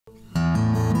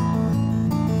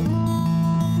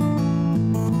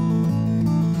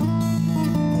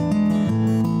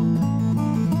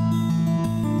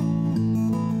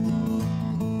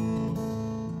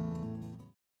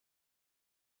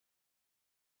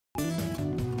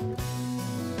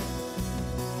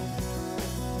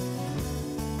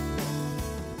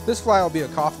This fly will be a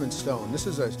Kaufmann stone. This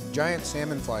is a giant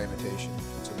salmon fly imitation.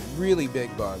 It's a really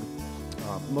big bug,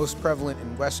 most prevalent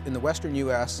in the western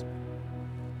U.S.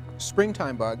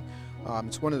 Springtime bug.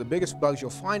 It's one of the biggest bugs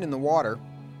you'll find in the water.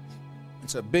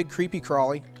 It's a big creepy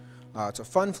crawly. It's a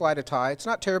fun fly to tie. It's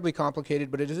not terribly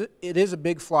complicated, but it is a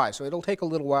big fly, so it'll take a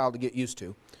little while to get used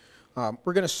to.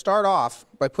 We're going to start off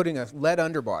by putting a lead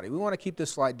underbody. We want to keep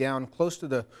this fly down close to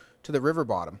the river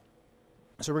bottom.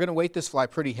 So we're going to weight this fly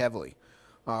pretty heavily.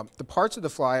 The parts of the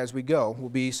fly as we go will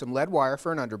be some lead wire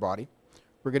for an underbody.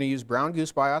 We're going to use brown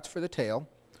goose biots for the tail,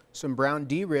 some brown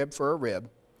D-rib for a rib,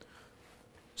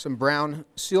 some brown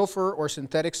seal fur or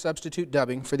synthetic substitute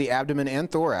dubbing for the abdomen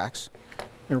and thorax,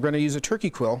 and we're going to use a turkey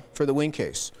quill for the wing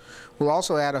case. We'll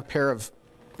also add a pair of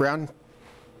brown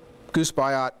goose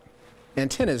biot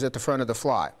antennas at the front of the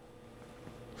fly.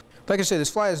 Like I say,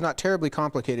 this fly is not terribly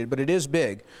complicated, but it is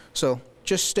big, so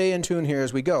just stay in tune here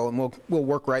as we go, and we'll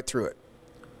work right through it.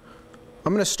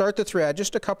 I'm going to start the thread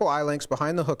just a couple eye lengths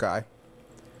behind the hook eye,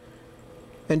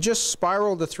 and just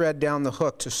spiral the thread down the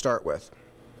hook to start with.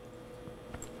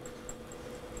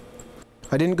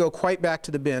 I didn't go quite back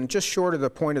to the bend, just short of the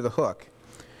point of the hook.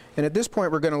 And at this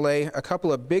point we're going to lay a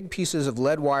couple of big pieces of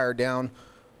lead wire down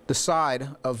the side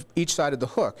of each side of the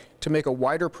hook to make a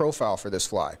wider profile for this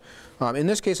fly. In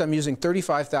this case I'm using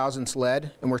 35 thousandths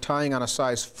lead, and we're tying on a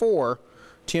size 4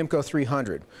 Tiemco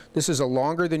 300. This is a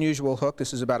longer than usual hook.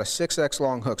 This is about a 6x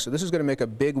long hook, so this is going to make a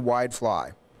big wide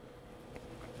fly.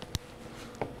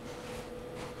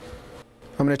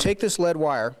 I'm going to take this lead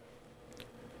wire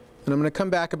and I'm going to come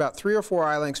back about 3 or 4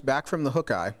 eye lengths back from the hook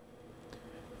eye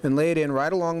and lay it in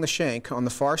right along the shank on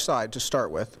the far side to start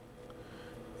with,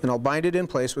 and I'll bind it in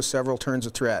place with several turns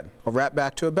of thread. I'll wrap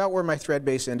back to about where my thread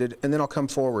base ended, and then I'll come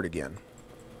forward again.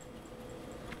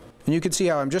 And you can see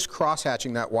how I'm just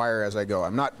cross-hatching that wire as I go.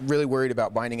 I'm not really worried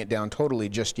about binding it down totally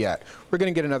just yet. We're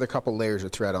going to get another couple layers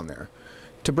of thread on there.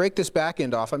 To break this back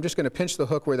end off, I'm just going to pinch the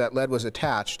hook where that lead was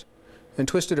attached and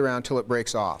twist it around till it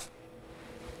breaks off.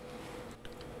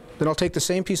 Then I'll take the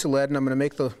same piece of lead and I'm going to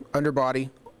make the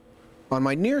underbody on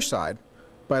my near side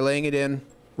by laying it in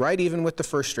right even with the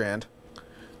first strand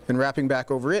and wrapping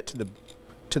back over it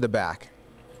to the back.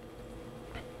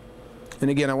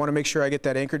 And again, I want to make sure I get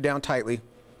that anchored down tightly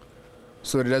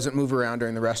so that it doesn't move around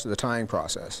during the rest of the tying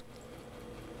process.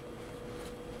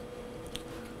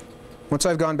 Once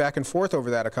I've gone back and forth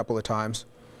over that a couple of times,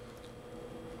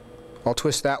 I'll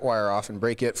twist that wire off and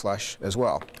break it flush as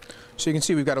well. So you can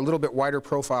see we've got a little bit wider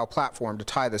profile platform to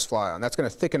tie this fly on. That's going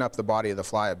to thicken up the body of the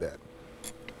fly a bit.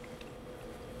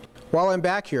 While I'm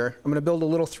back here, I'm going to build a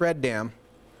little thread dam,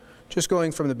 just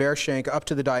going from the bare shank up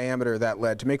to the diameter of that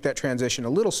lead to make that transition a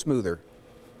little smoother.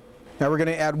 Now we're going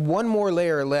to add one more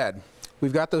layer of lead.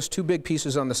 We've got those 2 big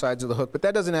pieces on the sides of the hook, but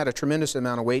that doesn't add a tremendous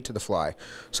amount of weight to the fly.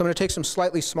 So I'm going to take some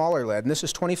slightly smaller lead, and this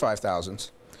is 25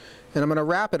 thousandths, and I'm going to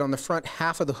wrap it on the front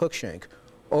half of the hook shank,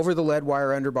 over the lead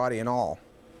wire underbody and all.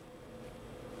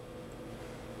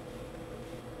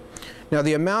 Now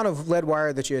the amount of lead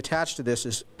wire that you attach to this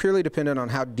is purely dependent on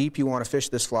how deep you want to fish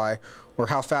this fly or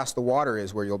how fast the water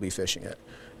is where you'll be fishing it.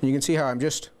 And you can see how I'm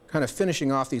just kind of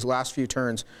finishing off these last few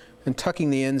turns and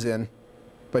tucking the ends in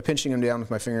by pinching them down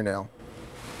with my fingernail.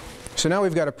 So now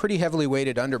we've got a pretty heavily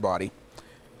weighted underbody,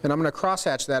 and I'm going to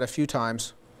crosshatch that a few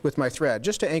times with my thread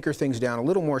just to anchor things down a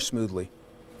little more smoothly.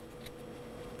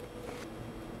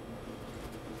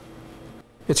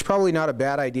 It's probably not a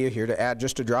bad idea here to add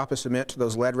just a drop of cement to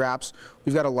those lead wraps.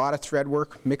 We've got a lot of thread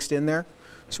work mixed in there,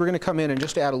 so we're going to come in and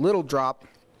just add a little drop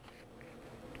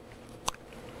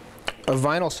of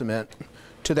vinyl cement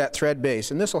to that thread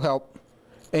base, and this will help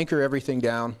anchor everything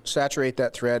down, saturate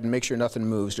that thread, and make sure nothing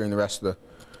moves during the rest of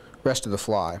the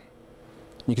fly.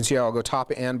 You can see how I'll go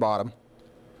top and bottom.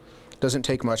 Doesn't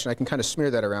take much, and I can kind of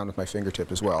smear that around with my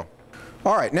fingertip as well.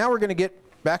 All right, now we're going to get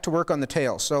back to work on the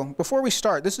tail. So before we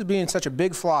start, this is being such a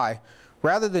big fly,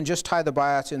 rather than just tie the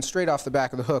biots in straight off the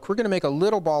back of the hook, we're going to make a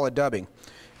little ball of dubbing.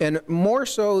 And more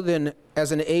so than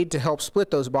as an aid to help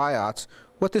split those biots,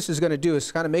 what this is going to do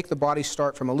is kind of make the body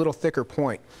start from a little thicker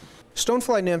point.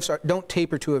 Stonefly nymphs don't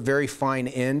taper to a very fine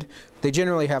end. They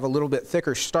generally have a little bit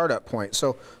thicker startup point.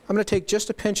 So I'm going to take just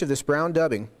a pinch of this brown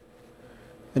dubbing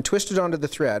and twist it onto the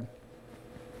thread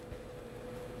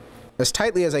as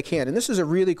tightly as I can. And this is a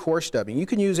really coarse dubbing. You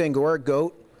can use Angora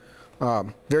goat,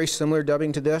 very similar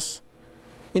dubbing to this.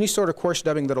 Any sort of coarse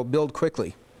dubbing that'll build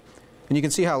quickly. And you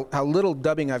can see how little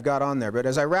dubbing I've got on there, but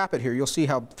as I wrap it here, you'll see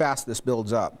how fast this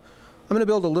builds up. I'm going to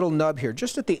build a little nub here,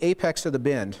 just at the apex of the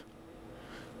bend,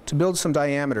 to build some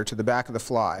diameter to the back of the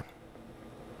fly.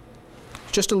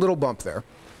 Just a little bump there.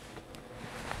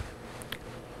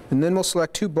 And then we'll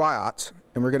select 2 biots,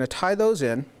 and we're going to tie those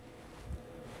in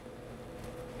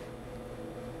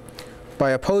by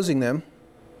opposing them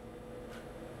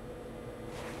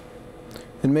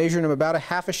and measuring them about a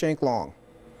half a shank long.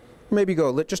 Maybe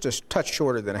go just a touch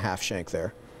shorter than a half shank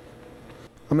there.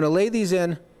 I'm going to lay these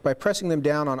in by pressing them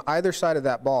down on either side of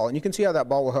that ball, and you can see how that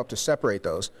ball will help to separate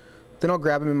those. Then I'll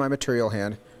grab them in my material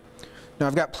hand. Now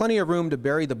I've got plenty of room to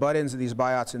bury the butt ends of these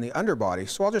biots in the underbody,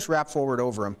 so I'll just wrap forward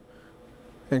over them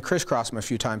and crisscross them a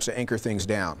few times to anchor things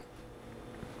down.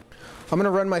 I'm going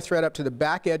to run my thread up to the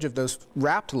back edge of those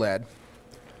wrapped lead,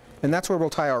 and that's where we'll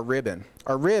tie our rib in.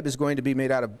 Our rib is going to be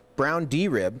made out of brown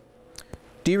D-rib.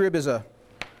 D-rib is a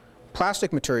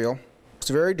plastic material.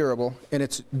 It's very durable, and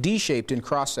it's D-shaped in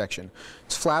cross-section.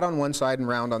 It's flat on one side and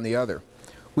round on the other.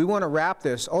 We want to wrap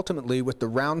this ultimately with the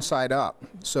round side up.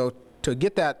 So to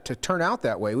get that to turn out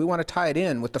that way, we want to tie it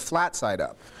in with the flat side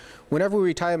up. Whenever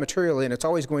we tie a material in, it's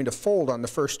always going to fold on the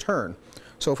first turn.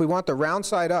 So if we want the round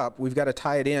side up, we've got to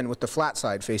tie it in with the flat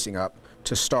side facing up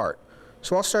to start.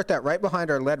 So I'll start that right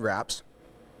behind our lead wraps,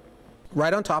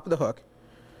 right on top of the hook,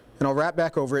 and I'll wrap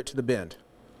back over it to the bend.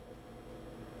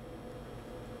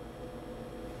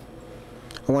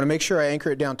 I want to make sure I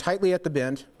anchor it down tightly at the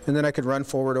bend, and then I can run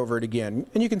forward over it again.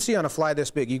 And you can see on a fly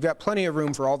this big, you've got plenty of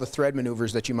room for all the thread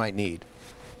maneuvers that you might need.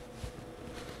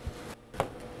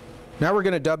 Now we're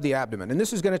going to dub the abdomen, and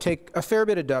this is going to take a fair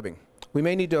bit of dubbing. We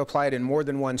may need to apply it in more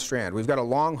than one strand. We've got a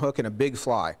long hook and a big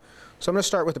fly. So I'm going to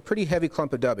start with a pretty heavy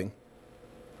clump of dubbing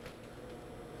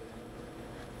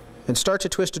and start to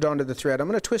twist it onto the thread. I'm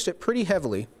going to twist it pretty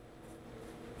heavily.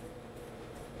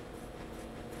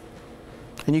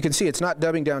 And you can see it's not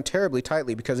dubbing down terribly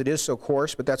tightly because it is so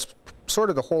coarse, but that's sort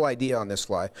of the whole idea on this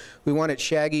fly. We want it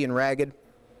shaggy and ragged.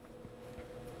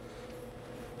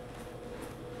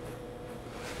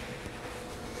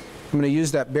 I'm going to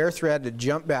use that bare thread to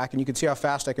jump back, and you can see how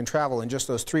fast I can travel in just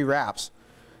those 3 wraps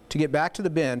to get back to the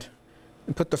bend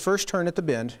and put the first turn at the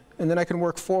bend, and then I can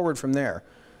work forward from there.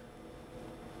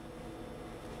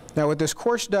 Now with this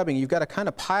coarse dubbing, you've got to kind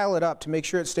of pile it up to make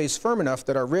sure it stays firm enough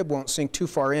that our rib won't sink too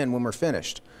far in when we're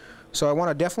finished. So I want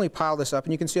to definitely pile this up,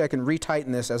 and you can see I can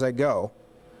retighten this as I go.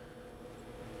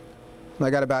 And I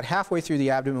got about halfway through the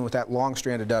abdomen with that long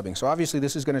strand of dubbing. So obviously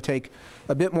this is going to take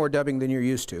a bit more dubbing than you're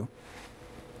used to.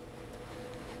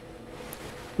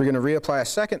 We're going to reapply a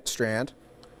second strand,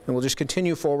 and we'll just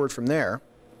continue forward from there.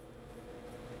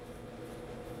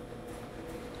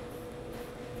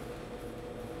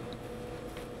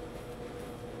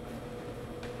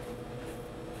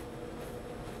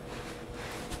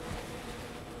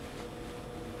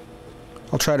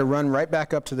 I'll try to run right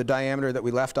back up to the diameter that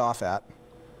we left off at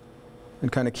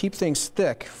and kind of keep things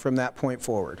thick from that point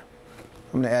forward.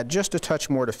 I'm going to add just a touch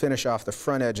more to finish off the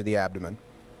front edge of the abdomen.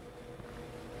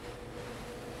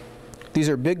 These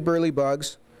are big burly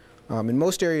bugs. In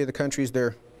most areas of the countries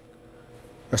they're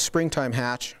a springtime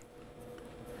hatch.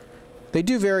 They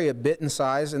do vary a bit in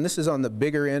size, and this is on the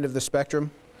bigger end of the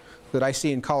spectrum that I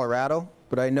see in Colorado,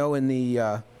 but I know in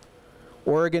the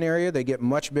Oregon area they get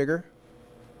much bigger.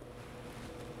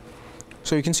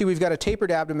 So you can see we've got a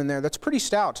tapered abdomen there that's pretty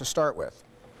stout to start with.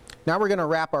 Now we're going to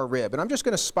wrap our rib, and I'm just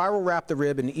going to spiral wrap the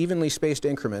rib in evenly spaced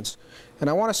increments, and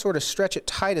I want to sort of stretch it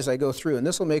tight as I go through, and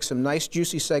this will make some nice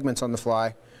juicy segments on the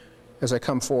fly as I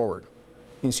come forward.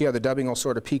 You can see how the dubbing will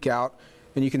sort of peek out,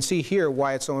 and you can see here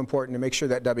why it's so important to make sure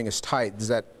that dubbing is tight, is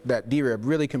that D-rib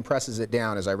really compresses it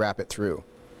down as I wrap it through.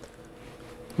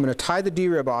 I'm going to tie the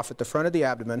D-rib off at the front of the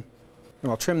abdomen, and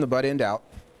I'll trim the butt end out.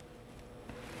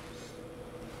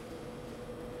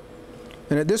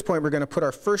 And at this point we're going to put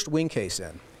our first wing case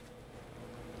in.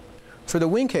 For the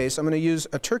wing case, I'm going to use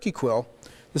a turkey quill.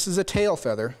 This is a tail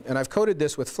feather, and I've coated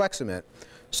this with Flexament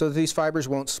so that these fibers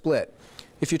won't split.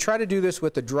 If you try to do this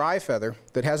with a dry feather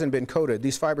that hasn't been coated,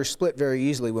 these fibers split very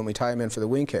easily when we tie them in for the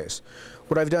wing case.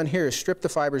 What I've done here is strip the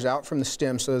fibers out from the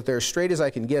stem so that they're as straight as I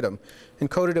can get them, and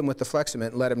coated them with the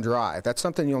Flexament and let them dry. That's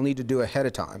something you'll need to do ahead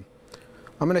of time.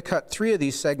 I'm going to cut 3 of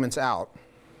these segments out,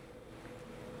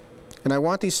 and I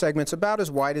want these segments about as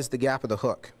wide as the gap of the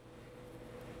hook.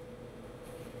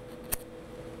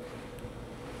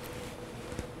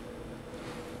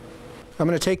 I'm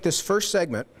going to take this first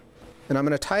segment and I'm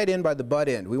going to tie it in by the butt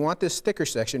end. We want this thicker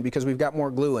section because we've got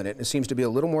more glue in it and it seems to be a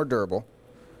little more durable.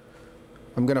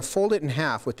 I'm going to fold it in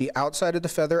half with the outside of the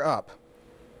feather up,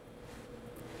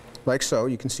 like so.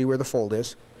 You can see where the fold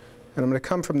is. And I'm going to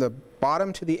come from the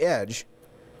bottom to the edge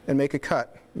and make a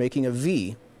cut, making a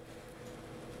V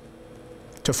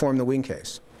to form the wing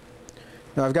case.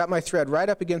 Now I've got my thread right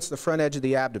up against the front edge of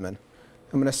the abdomen.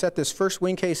 I'm going to set this first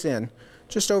wing case in,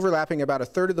 just overlapping about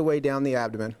 1/3 of the way down the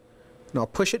abdomen, and I'll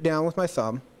push it down with my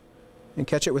thumb and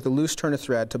catch it with a loose turn of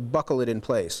thread to buckle it in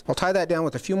place. I'll tie that down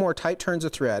with a few more tight turns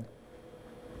of thread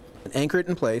and anchor it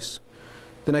in place.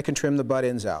 then I can trim the butt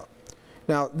ends out.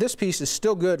 Now this piece is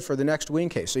still good for the next wing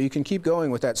case, so you can keep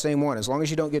going with that same one as long as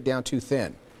you don't get down too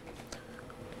thin.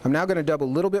 I'm now going to dub a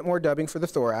little bit more dubbing for the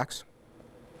thorax.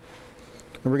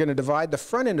 And we're going to divide the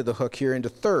front end of the hook here into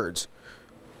thirds.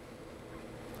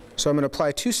 So I'm going to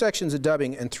apply 2 sections of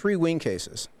dubbing and 3 wing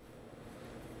cases.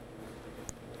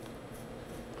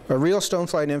 A real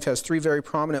stonefly nymph has 3 very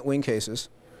prominent wing cases,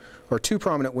 or 2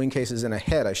 prominent wing cases and a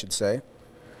head, I should say.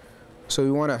 So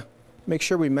we want to make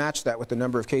sure we match that with the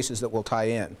number of cases that we'll tie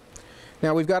in.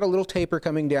 Now we've got a little taper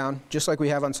coming down, just like we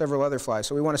have on several other flies,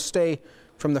 so we want to stay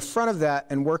from the front of that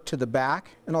and work to the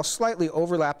back, and I'll slightly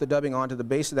overlap the dubbing onto the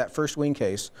base of that first wing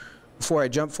case before I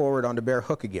jump forward onto bare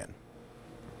hook again.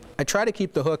 I try to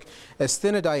keep the hook as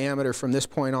thin a diameter from this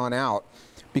point on out,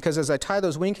 because as I tie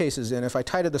those wing cases in, if I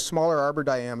tie to the smaller arbor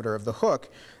diameter of the hook,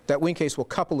 that wing case will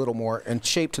cup a little more and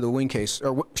shape to the wing case,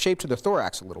 or shape to the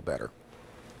thorax a little better.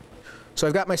 So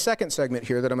I've got my second segment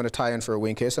here that I'm going to tie in for a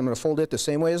wing case. I'm going to fold it the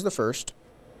same way as the first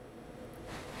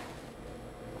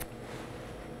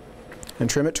and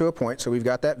trim it to a point, so we've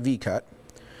got that V cut.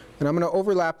 And I'm going to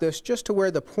overlap this just to where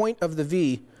the point of the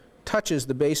V touches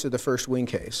the base of the first wing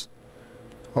case.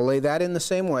 I'll lay that in the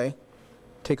same way,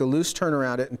 take a loose turn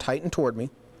around it and tighten toward me.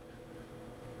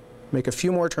 Make a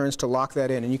few more turns to lock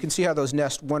that in, and you can see how those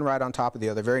nest one right on top of the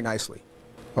other very nicely.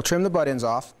 I'll trim the butt ends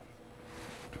off,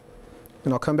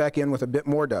 and I'll come back in with a bit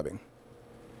more dubbing.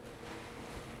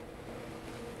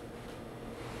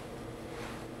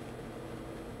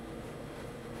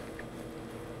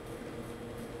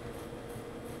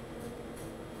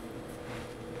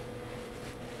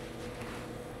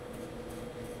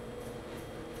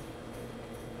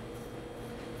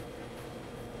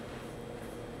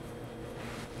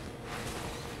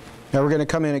 Now we're going to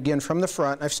come in again from the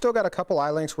front. I've still got a couple eye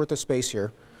lengths worth of space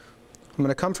here. I'm going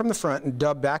to come from the front and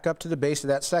dub back up to the base of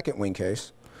that second wing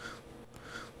case,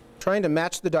 trying to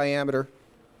match the diameter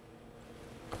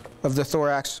of the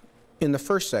thorax in the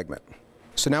first segment.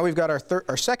 So now we've got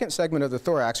our second segment of the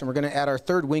thorax, and we're going to add our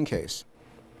third wing case.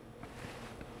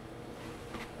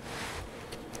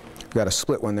 We've got a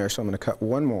split one there, so I'm going to cut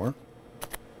one more.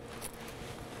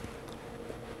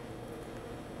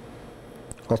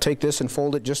 I'll take this and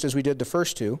fold it just as we did the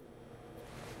first two.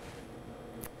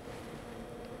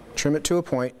 Trim it to a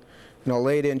point, and I'll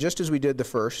lay it in just as we did the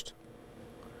first,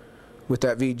 with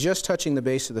that V just touching the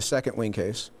base of the second wing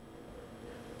case,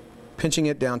 pinching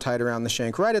it down tight around the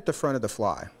shank right at the front of the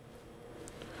fly.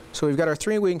 So we've got our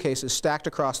 3 wing cases stacked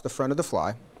across the front of the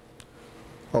fly.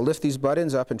 I'll lift these butt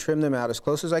ends up and trim them out as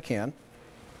close as I can,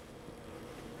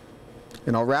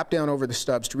 and I'll wrap down over the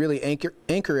stubs to really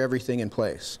anchor everything in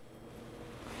place.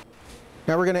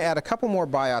 Now we're going to add a couple more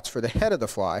biots for the head of the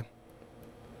fly,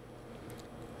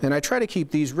 and I try to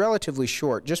keep these relatively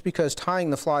short just because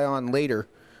tying the fly on later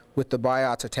with the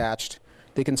biots attached,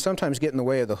 they can sometimes get in the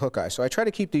way of the hook eye. So I try to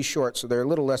keep these short so they're a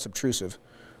little less obtrusive,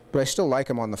 but I still like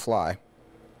them on the fly.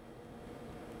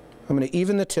 I'm going to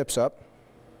even the tips up.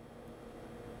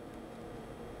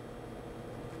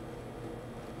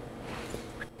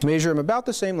 Measure them about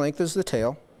the same length as the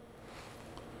tail,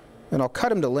 and I'll cut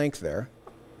them to length there.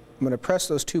 I'm going to press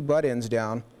those 2 butt ends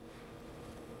down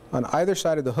on either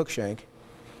side of the hook shank,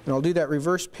 and I'll do that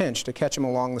reverse pinch to catch them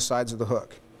along the sides of the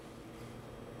hook.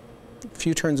 A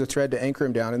few turns of thread to anchor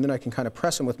them down, and then I can kind of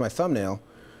press them with my thumbnail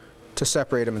to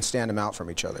separate them and stand them out from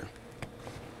each other.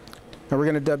 Now we're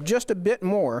going to dub just a bit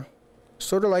more,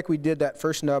 sort of like we did that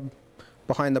first nub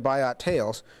behind the biot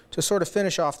tails, to sort of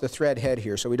finish off the thread head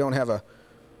here so we don't have a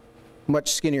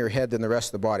much skinnier head than the rest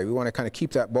of the body. We want to kind of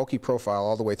keep that bulky profile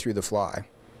all the way through the fly.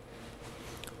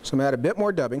 So I'm going to add a bit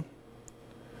more dubbing,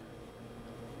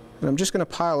 and I'm just going to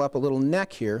pile up a little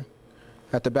neck here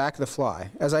at the back of the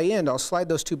fly. As I end, I'll slide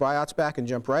those 2 biots back and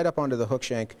jump right up onto the hook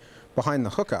shank behind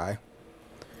the hook eye,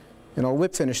 and I'll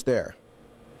whip finish there.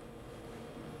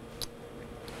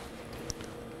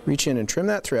 Reach in and trim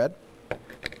that thread.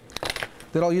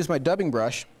 Then I'll use my dubbing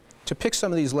brush to pick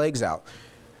some of these legs out.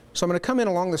 So I'm going to come in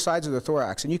along the sides of the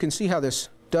thorax, and you can see how this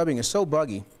dubbing is so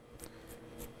buggy.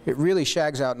 It really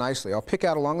shags out nicely. I'll pick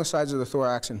out along the sides of the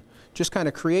thorax and just kind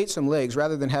of create some legs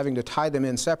rather than having to tie them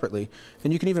in separately.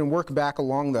 And you can even work back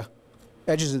along the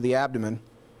edges of the abdomen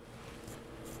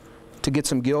to get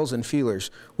some gills and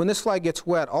feelers. When this fly gets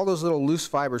wet, all those little loose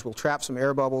fibers will trap some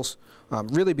air bubbles,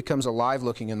 really becomes alive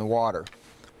looking in the water.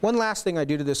 One last thing I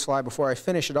do to this fly before I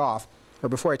finish it off, or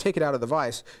before I take it out of the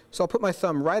vise, so I'll put my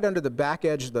thumb right under the back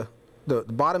edge of the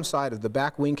bottom side of the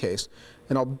back wing case,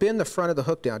 and I'll bend the front of the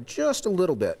hook down just a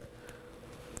little bit.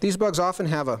 These bugs often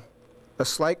have a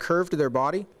slight curve to their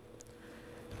body.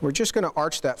 We're just going to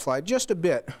arch that fly just a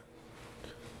bit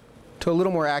to a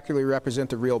little more accurately represent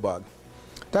the real bug.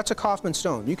 That's a Kaufmann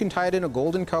stone. You can tie it in a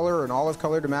golden color or an olive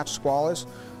color to match squallas.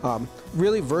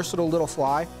 Really versatile little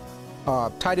fly.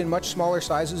 Tied in much smaller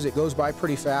sizes, it goes by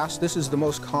pretty fast. This is the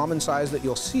most common size that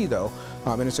you'll see though,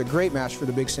 and it's a great match for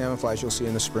the big salmon flies you'll see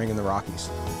in the spring in the Rockies.